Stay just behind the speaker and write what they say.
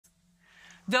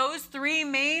Those three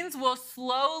mains will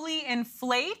slowly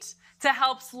inflate to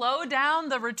help slow down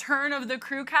the return of the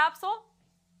crew capsule.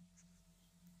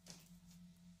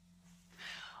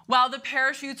 While the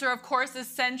parachutes are, of course,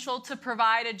 essential to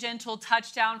provide a gentle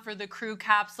touchdown for the crew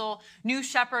capsule, New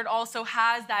Shepard also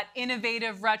has that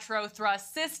innovative retro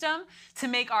thrust system to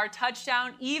make our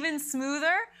touchdown even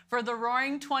smoother for the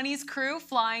Roaring 20s crew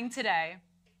flying today.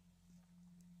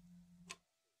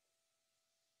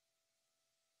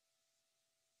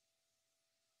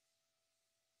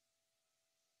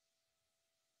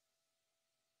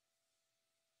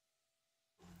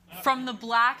 From the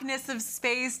blackness of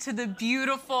space to the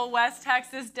beautiful West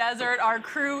Texas desert, our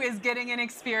crew is getting an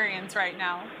experience right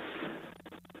now.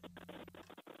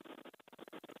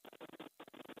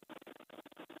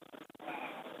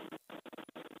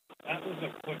 That was a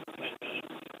quick 10 minutes.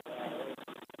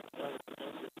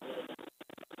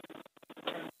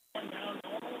 Down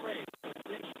normal rate.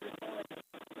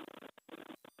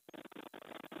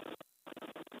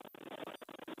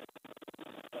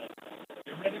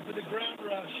 Get ready for the ground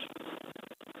rush.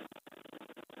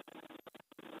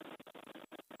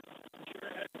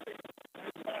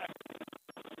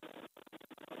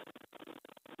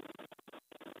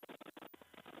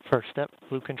 First step,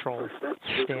 blue control.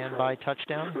 Stand by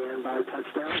touchdown.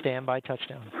 Stand by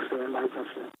touchdown.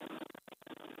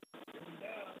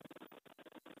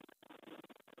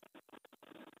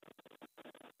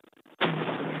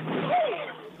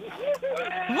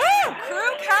 Woo!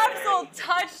 Crew capsule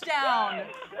touchdown.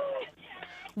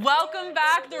 Welcome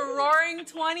back, the Roaring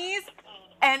 20s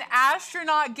and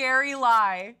astronaut Gary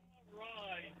Lai.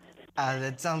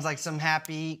 That sounds like some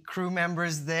happy crew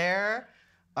members there.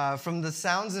 From the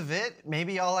sounds of it,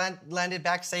 maybe all landed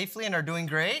back safely and are doing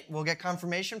great. We'll get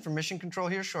confirmation from Mission Control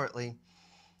here shortly.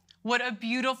 What a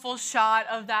beautiful shot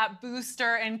of that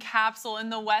booster and capsule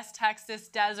in the West Texas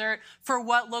desert for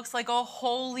what looks like a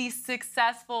wholly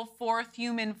successful fourth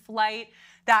human flight.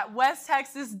 That West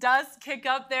Texas does kick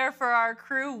up there for our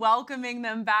crew, welcoming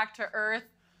them back to Earth.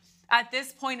 At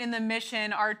this point in the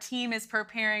mission, our team is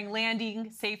preparing landing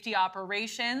safety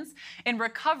operations and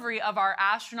recovery of our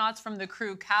astronauts from the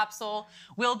crew capsule.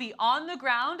 We'll be on the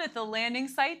ground at the landing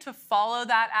site to follow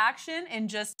that action in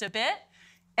just a bit.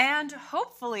 And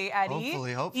hopefully, Eddie,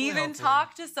 hopefully.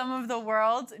 talk to some of the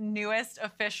world's newest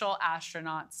official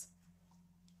astronauts.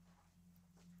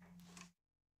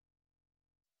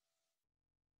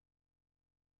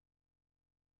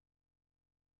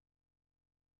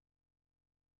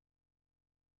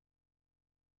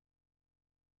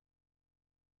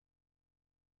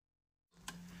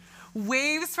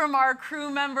 Waves from our crew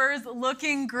members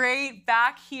looking great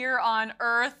back here on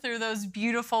Earth through those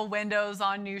beautiful windows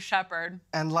on New Shepard.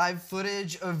 And live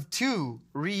footage of two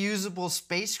reusable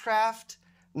spacecraft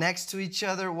next to each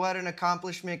other. What an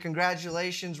accomplishment.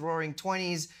 Congratulations, Roaring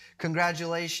 20s.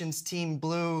 Congratulations, Team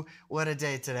Blue. What a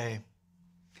day today.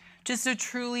 Just a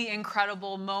truly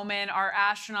incredible moment. Our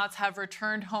astronauts have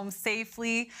returned home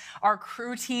safely. Our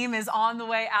crew team is on the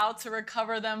way out to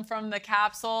recover them from the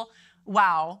capsule.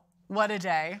 Wow. What a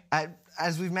day.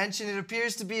 As we've mentioned, it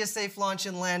appears to be a safe launch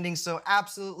and landing, so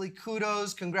absolutely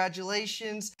kudos,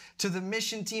 congratulations to the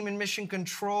mission team and Mission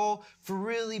Control for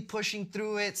really pushing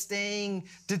through it, staying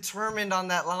determined on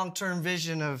that long-term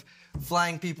vision of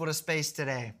flying people to space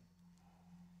today.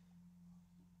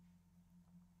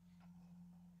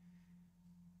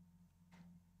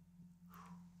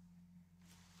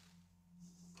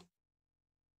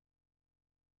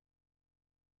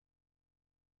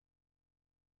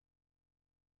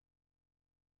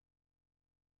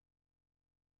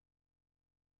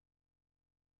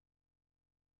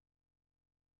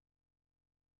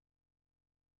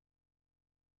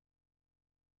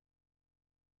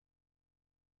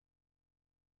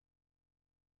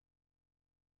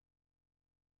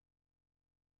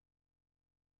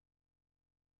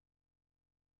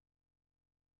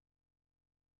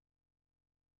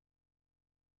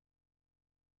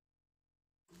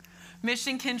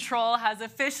 Mission Control has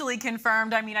officially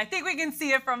confirmed, I think we can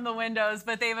see it from the windows,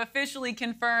 but they've officially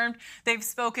confirmed they've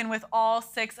spoken with all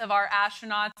 6 of our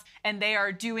astronauts and they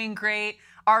are doing great.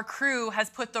 Our crew has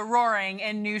put the roaring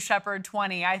in New Shepard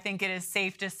 20. I think it is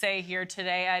safe to say here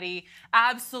today, Eddie,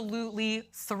 absolutely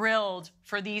thrilled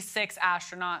for these 6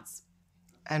 astronauts.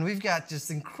 And we've got just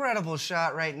incredible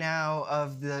shot right now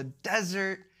of the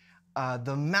desert,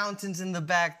 the mountains in the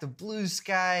back, the blue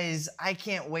skies. I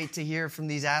can't wait to hear from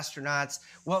these astronauts.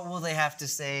 What will they have to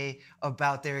say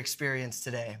about their experience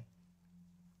today?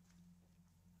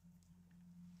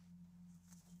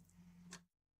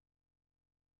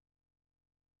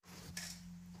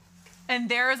 And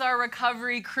there's our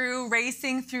recovery crew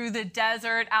racing through the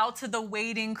desert out to the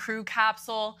waiting crew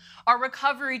capsule. Our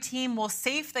recovery team will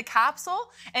safe the capsule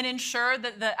and ensure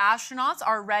that the astronauts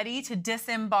are ready to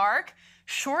disembark.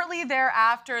 Shortly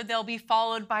thereafter, they'll be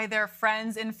followed by their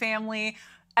friends and family.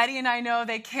 Eddie and I know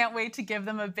they can't wait to give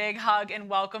them a big hug and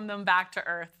welcome them back to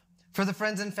Earth. For the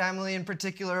friends and family in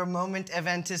particular, a moment of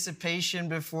anticipation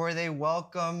before they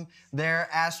welcome their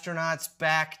astronauts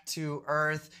back to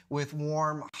Earth with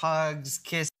warm hugs,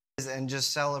 kisses, and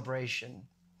just celebration.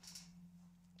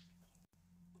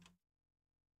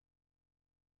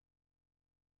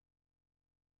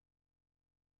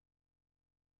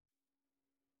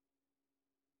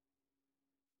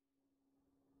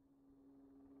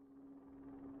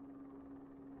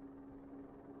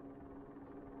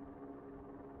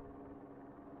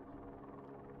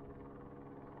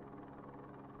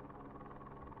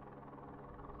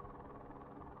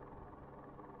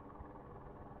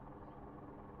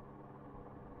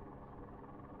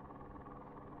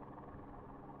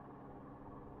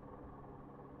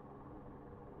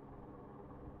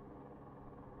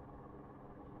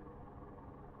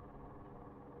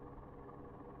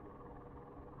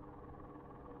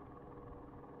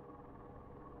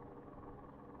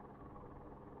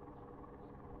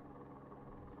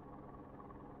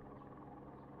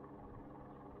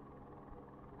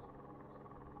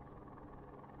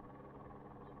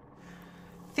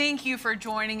 Thank you for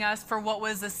joining us for what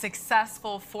was a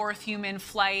successful fourth human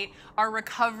flight. Our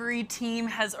recovery team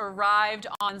has arrived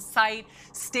on site.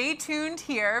 Stay tuned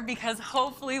here because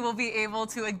hopefully we'll be able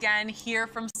to again hear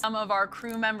from some of our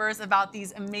crew members about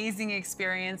these amazing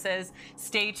experiences.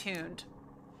 Stay tuned.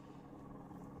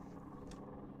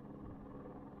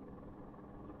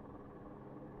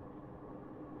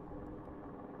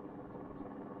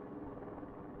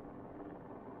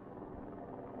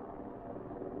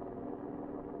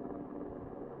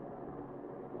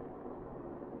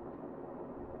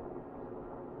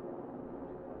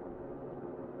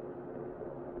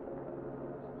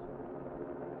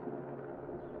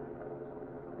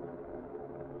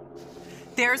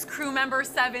 There's crew member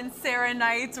 7, Sarah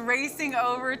Knights, racing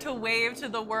over to wave to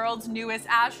the world's newest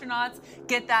astronauts.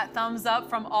 Get that thumbs up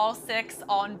from all 6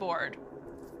 on board.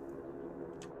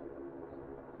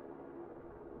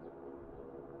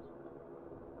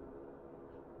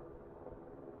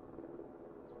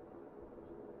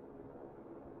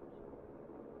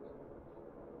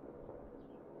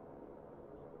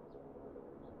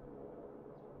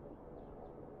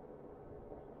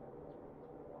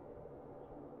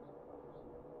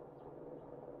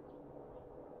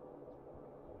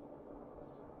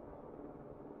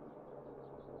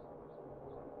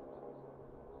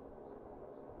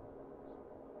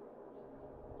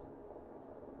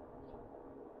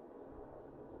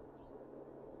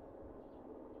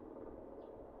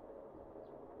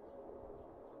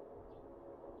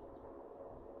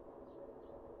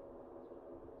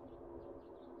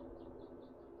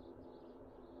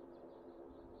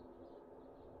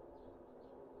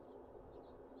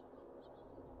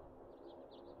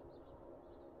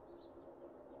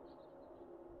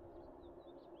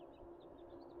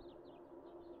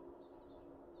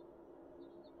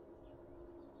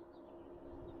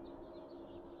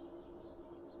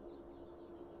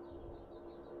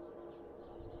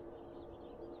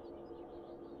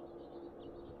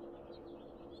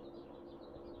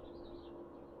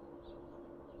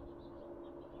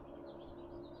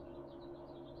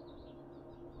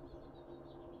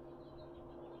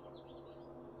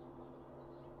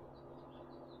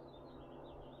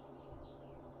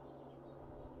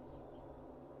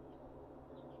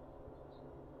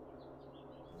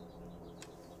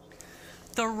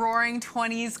 The Roaring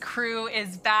 20s crew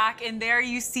is back, and there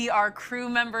you see our crew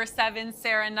member 7,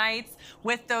 Sarah Knights,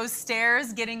 with those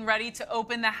stairs getting ready to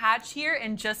open the hatch here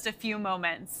in just a few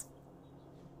moments.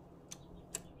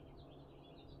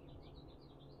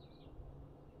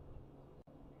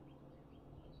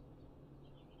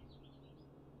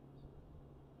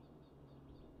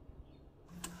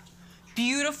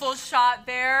 Beautiful shot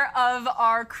there of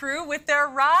our crew with their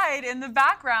ride in the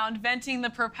background, venting the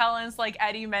propellants like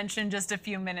Eddie mentioned just a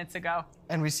few minutes ago.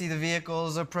 And we see the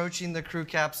vehicles approaching the crew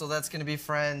capsule. That's going to be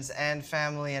friends and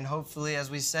family. And hopefully,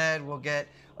 as we said, we'll get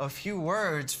a few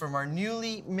words from our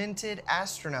newly minted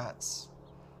astronauts.